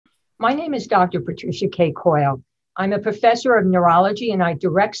My name is Dr. Patricia K. Coyle. I'm a professor of neurology and I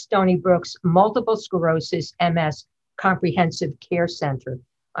direct Stony Brook's Multiple Sclerosis MS Comprehensive Care Center.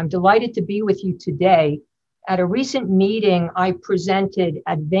 I'm delighted to be with you today. At a recent meeting, I presented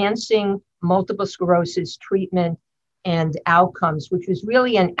Advancing Multiple Sclerosis Treatment and Outcomes, which was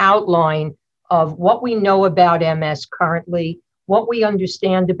really an outline of what we know about MS currently, what we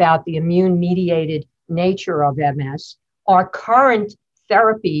understand about the immune-mediated nature of MS, our current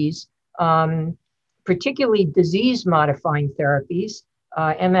therapies, particularly disease-modifying therapies.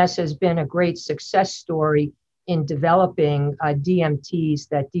 MS has been a great success story in developing DMTs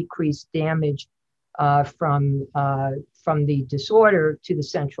that decrease damage from the disorder to the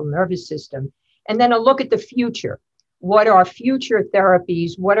central nervous system. And then a look at the future. What are future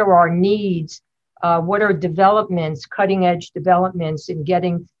therapies? What are our needs? What are developments, cutting-edge developments in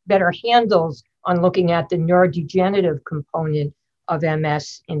getting better handles on looking at the neurodegenerative component of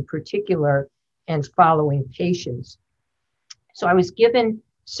MS in particular and following patients? So I was given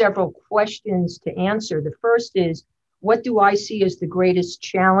several questions to answer. The first is, what do I see as the greatest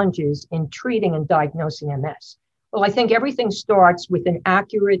challenges in treating and diagnosing MS? Well, I think everything starts with an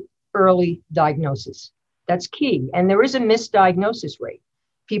accurate early diagnosis. That's key. And there is a misdiagnosis rate.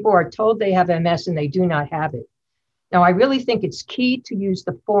 People are told they have MS and they do not have it. Now, I really think it's key to use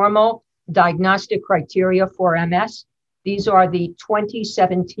the formal diagnostic criteria for MS. These are the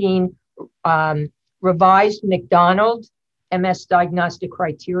 2017 revised McDonald MS diagnostic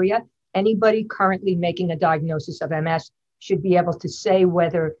criteria. Anybody currently making a diagnosis of MS should be able to say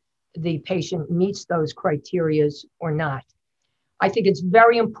whether the patient meets those criteria or not. I think it's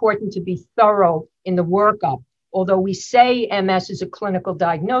very important to be thorough in the workup. Although we say MS is a clinical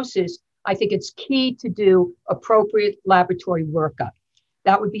diagnosis, I think it's key to do appropriate laboratory workup.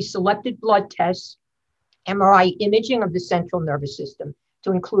 That would be selected blood tests, MRI imaging of the central nervous system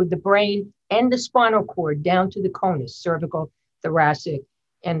to include the brain and the spinal cord down to the conus, cervical, thoracic,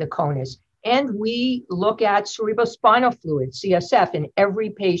 and the conus. And we look at cerebrospinal fluid, CSF, in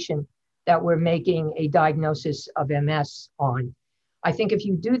every patient that we're making a diagnosis of MS on. I think if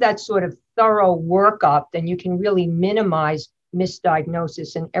you do that sort of thorough workup, then you can really minimize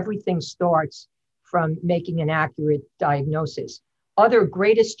misdiagnosis, and everything starts from making an accurate diagnosis. Other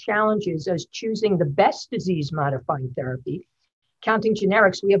greatest challenges is choosing the best disease-modifying therapy. Counting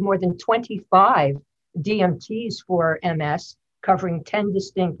generics, we have more than 25 DMTs for MS, covering 10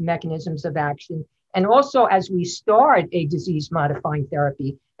 distinct mechanisms of action. And also, as we start a disease-modifying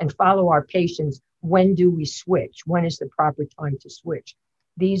therapy and follow our patients, when do we switch? When is the proper time to switch?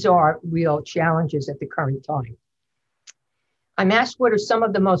 These are real challenges at the current time. I'm asked what are some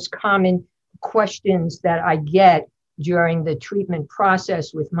of the most common questions that I get during the treatment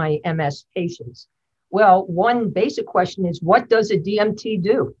process with my MS patients. Well, one basic question is, what does a DMT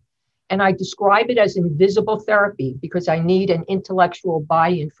do? And I describe it as invisible therapy because I need an intellectual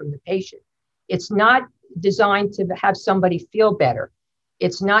buy-in from the patient. It's not designed to have somebody feel better.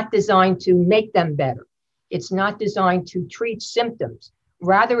 It's not designed to make them better. It's not designed to treat symptoms.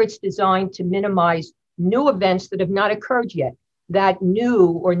 Rather, it's designed to minimize new events that have not occurred yet, that new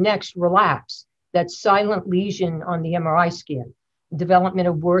or next relapse, that silent lesion on the MRI scan, development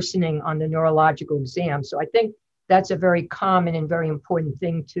of worsening on the neurological exam. So I think that's a very common and very important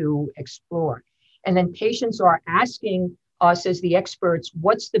thing to explore. And then patients are asking us as the experts,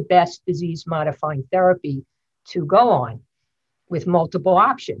 what's the best disease-modifying therapy to go on, with multiple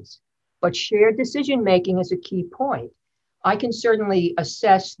options. But shared decision-making is a key point. I can certainly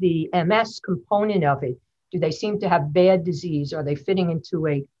assess the MS component of it. Do they seem to have bad disease? Are they fitting into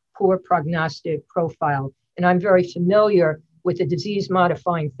a poor prognostic profile? And I'm very familiar with the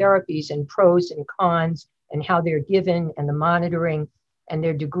disease-modifying therapies and pros and cons and how they're given and the monitoring and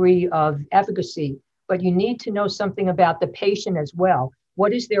their degree of efficacy. But you need to know something about the patient as well.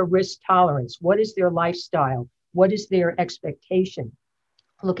 What is their risk tolerance? What is their lifestyle? What is their expectation?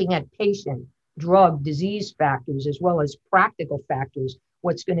 Looking at patient, drug, disease factors, as well as practical factors,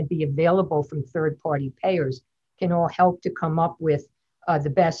 what's going to be available from third-party payers can all help to come up with the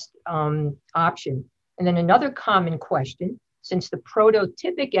best option. And then another common question, since the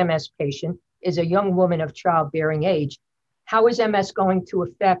prototypic MS patient is a young woman of childbearing age, how is MS going to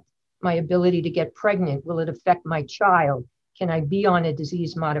affect my ability to get pregnant? Will it affect my child? Can I be on a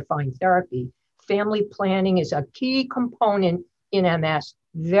disease-modifying therapy? Family planning is a key component in MS.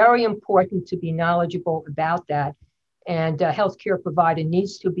 Very important to be knowledgeable about that. And a healthcare provider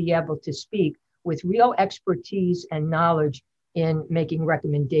needs to be able to speak with real expertise and knowledge in making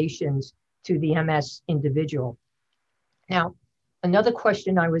recommendations to the MS individual. Now, another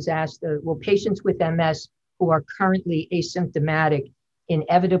question I was asked, will patients with MS who are currently asymptomatic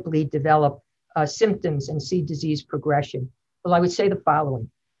inevitably develop symptoms and see disease progression? Well, I would say the following.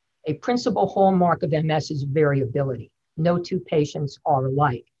 A principal hallmark of MS is variability. No two patients are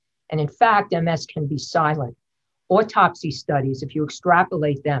alike. And in fact, MS can be silent. Autopsy studies, if you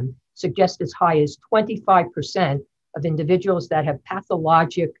extrapolate them, suggest as high as 25% of individuals that have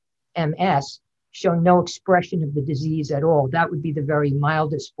pathologic MS show no expression of the disease at all. That would be the very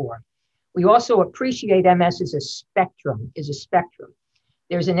mildest form. We also appreciate MS as a spectrum,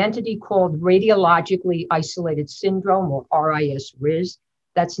 There's an entity called radiologically isolated syndrome, or RIS-RIS,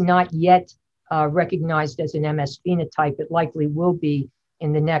 that's not yet recognized as an MS phenotype. It likely will be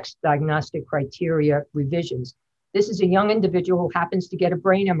in the next diagnostic criteria revisions. This is a young individual who happens to get a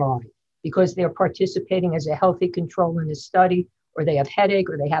brain MRI because they're participating as a healthy control in the study, or they have headache,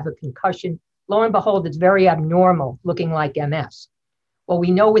 or they have a concussion. Lo and behold, it's very abnormal, looking like MS. Well,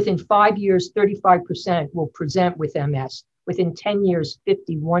 we know within 5 years, 35% will present with MS. Within 10 years,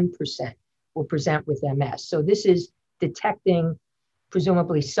 51% will present with MS. So this is detecting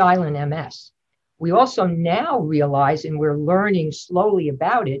presumably silent MS. We also now realize, and we're learning slowly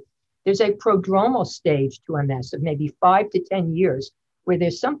about it, there's a prodromal stage to MS of maybe 5 to 10 years where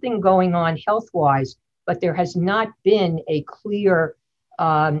there's something going on health-wise, but there has not been a clear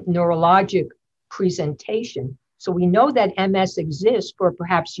neurologic presentation. So we know that MS exists for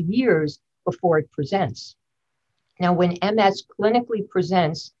perhaps years before it presents. Now, when MS clinically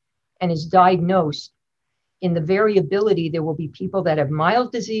presents and is diagnosed, in the variability, there will be people that have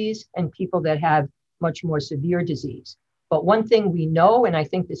mild disease and people that have much more severe disease. But one thing we know, and I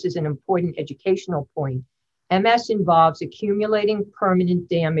think this is an important educational point, MS involves accumulating permanent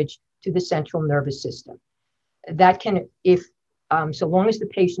damage to the central nervous system. That can, so long as the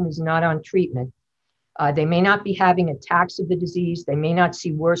patient is not on treatment, they may not be having attacks of the disease, they may not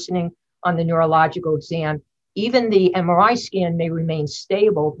see worsening on the neurological exam. Even the MRI scan may remain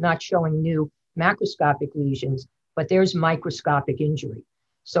stable, not showing new macroscopic lesions, but there's microscopic injury.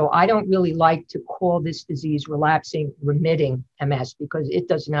 So I don't really like to call this disease relapsing remitting MS because it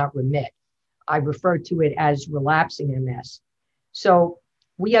does not remit. I refer to it as relapsing MS. So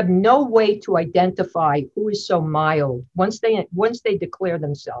we have no way to identify who is so mild once they declare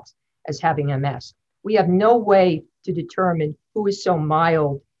themselves as having MS. We have no way to determine who is so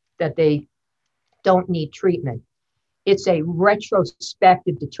mild that they don't need treatment. It's a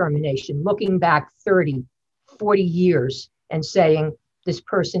retrospective determination, looking back 30, 40 years and saying this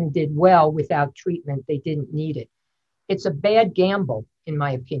person did well without treatment, they didn't need it. It's a bad gamble, in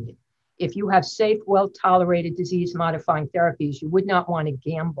my opinion. If you have safe, well-tolerated disease-modifying therapies, you would not want to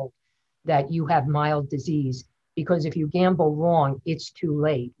gamble that you have mild disease, because if you gamble wrong, it's too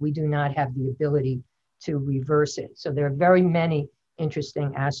late. We do not have the ability to reverse it. So there are very many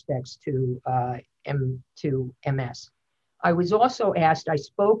interesting aspects to MS. I was also asked, I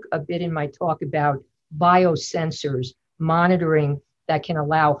spoke a bit in my talk about biosensors monitoring that can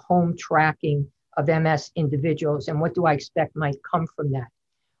allow home tracking of MS individuals, and what do I expect might come from that?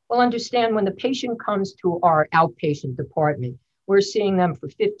 Well, understand when the patient comes to our outpatient department, we're seeing them for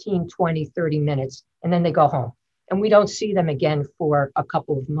 15, 20, 30 minutes, and then they go home. And we don't see them again for a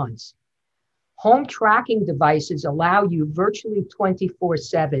couple of months. Home tracking devices allow you virtually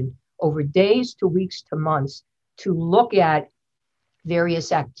 24/7 over days to weeks to months to look at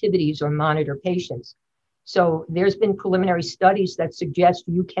various activities or monitor patients. So there's been preliminary studies that suggest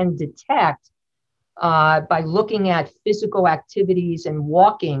you can detect by looking at physical activities and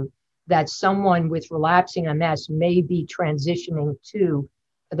walking that someone with relapsing MS may be transitioning to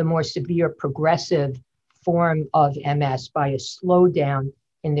the more severe progressive form of MS by a slowdown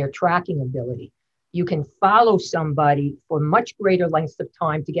in their tracking ability. You can follow somebody for much greater lengths of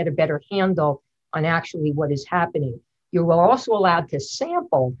time to get a better handle on actually what is happening. You are also allowed to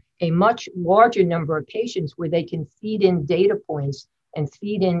sample a much larger number of patients where they can feed in data points and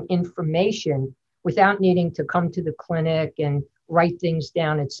feed in information without needing to come to the clinic and write things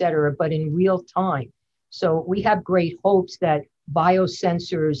down, et cetera, but in real time. So we have great hopes that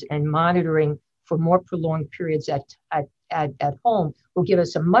biosensors and monitoring for more prolonged periods at home will give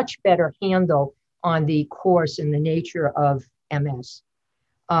us a much better handle on the course and the nature of MS.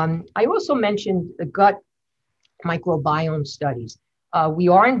 I also mentioned the gut microbiome studies. We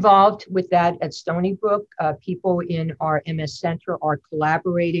are involved with that at Stony Brook. People in our MS Center are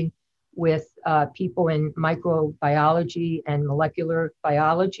collaborating with people in microbiology and molecular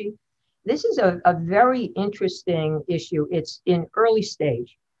biology. This is a very interesting issue. It's in early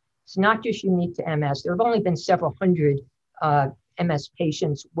stage. It's not just unique to MS. There have only been several hundred MS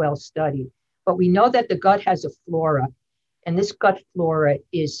patients well studied, but we know that the gut has a flora, and this gut flora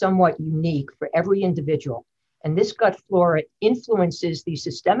is somewhat unique for every individual. And this gut flora influences the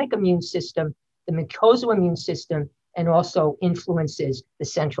systemic immune system, the mucosal immune system, and also influences the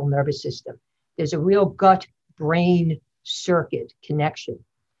central nervous system. There's a real gut-brain circuit connection.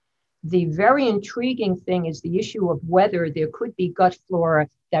 The very intriguing thing is the issue of whether there could be gut flora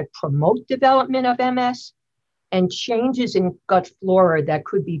that promote development of MS and changes in gut flora that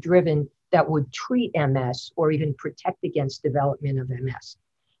could be driven that would treat MS or even protect against development of MS.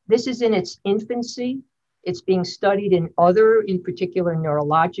 This is in its infancy. It's being studied in other, in particular,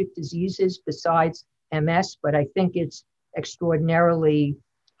 neurologic diseases besides MS, but I think it's extraordinarily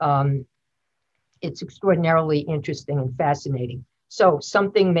interesting and fascinating. So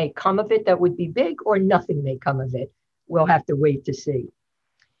something may come of it that would be big, or nothing may come of it. We'll have to wait to see.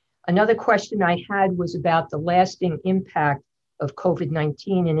 Another question I had was about the lasting impact of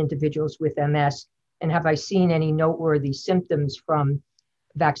COVID-19 in individuals with MS, and have I seen any noteworthy symptoms from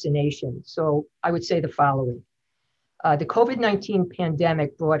vaccination? So I would say the following. The COVID-19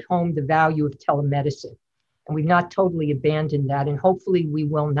 pandemic brought home the value of telemedicine, and we've not totally abandoned that, and hopefully we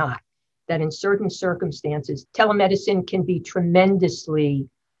will not. That in certain circumstances, telemedicine can be tremendously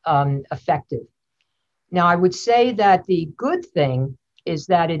effective. Now, I would say that the good thing is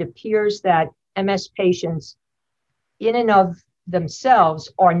that it appears that MS patients in and of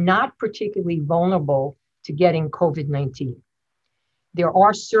themselves are not particularly vulnerable to getting COVID-19. There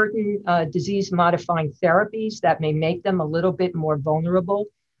are certain disease-modifying therapies that may make them a little bit more vulnerable,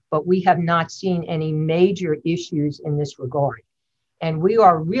 but we have not seen any major issues in this regard. And we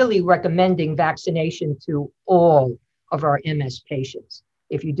are really recommending vaccination to all of our MS patients.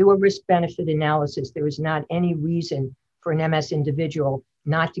 If you do a risk-benefit analysis, there is not any reason for an MS individual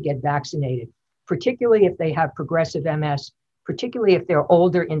not to get vaccinated, particularly if they have progressive MS, particularly if they're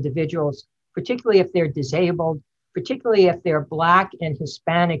older individuals, particularly if they're disabled, particularly if they're Black and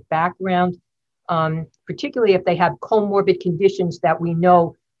Hispanic background, particularly if they have comorbid conditions that we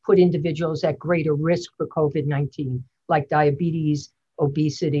know put individuals at greater risk for COVID-19, like diabetes,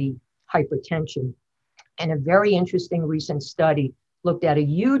 obesity, hypertension. And a very interesting recent study looked at a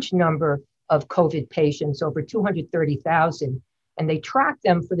huge number of COVID patients, over 230,000, and they tracked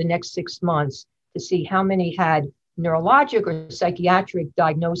them for the next 6 months to see how many had neurologic or psychiatric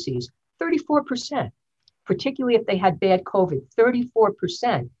diagnoses. 34%, particularly if they had bad COVID,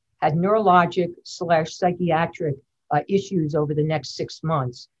 34% had neurologic/psychiatric issues over the next 6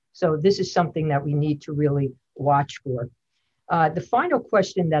 months. So this is something that we need to really watch for. The final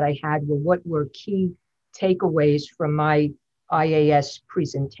question that I had were what were key takeaways from my IAS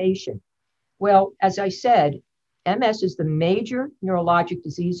presentation? Well, as I said, MS is the major neurologic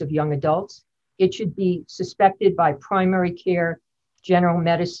disease of young adults. It should be suspected by primary care, general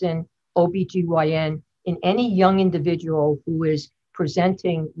medicine, OBGYN, in any young individual who is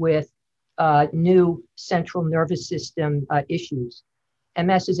presenting with new central nervous system issues.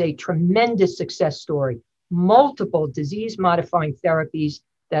 MS is a tremendous success story. Multiple disease-modifying therapies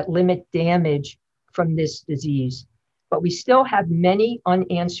that limit damage from this disease. But we still have many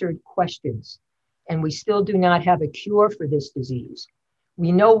unanswered questions, and we still do not have a cure for this disease.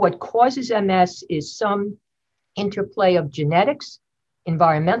 We know what causes MS is some interplay of genetics,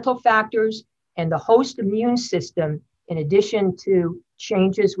 environmental factors, and the host immune system, in addition to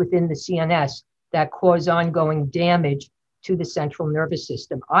changes within the CNS that cause ongoing damage to the central nervous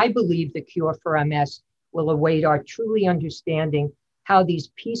system. I believe the cure for MS will await our truly understanding how these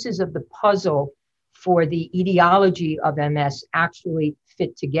pieces of the puzzle for the etiology of MS actually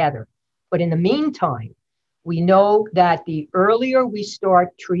fit together. But in the meantime, we know that the earlier we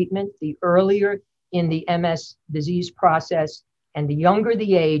start treatment, the earlier in the MS disease process, and the younger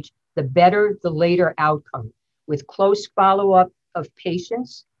the age, the better the later outcome. With close follow-up of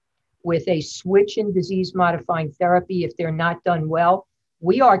patients, with a switch in disease-modifying therapy if they're not done well,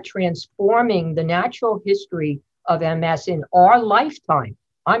 we are transforming the natural history of MS in our lifetime.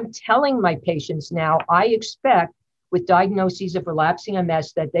 I'm telling my patients now, I expect with diagnoses of relapsing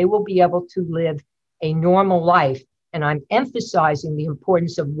MS that they will be able to live a normal life. And I'm emphasizing the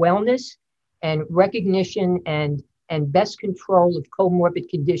importance of wellness and recognition and best control of comorbid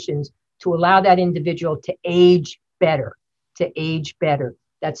conditions to allow that individual to age better,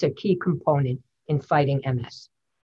 That's a key component in fighting MS.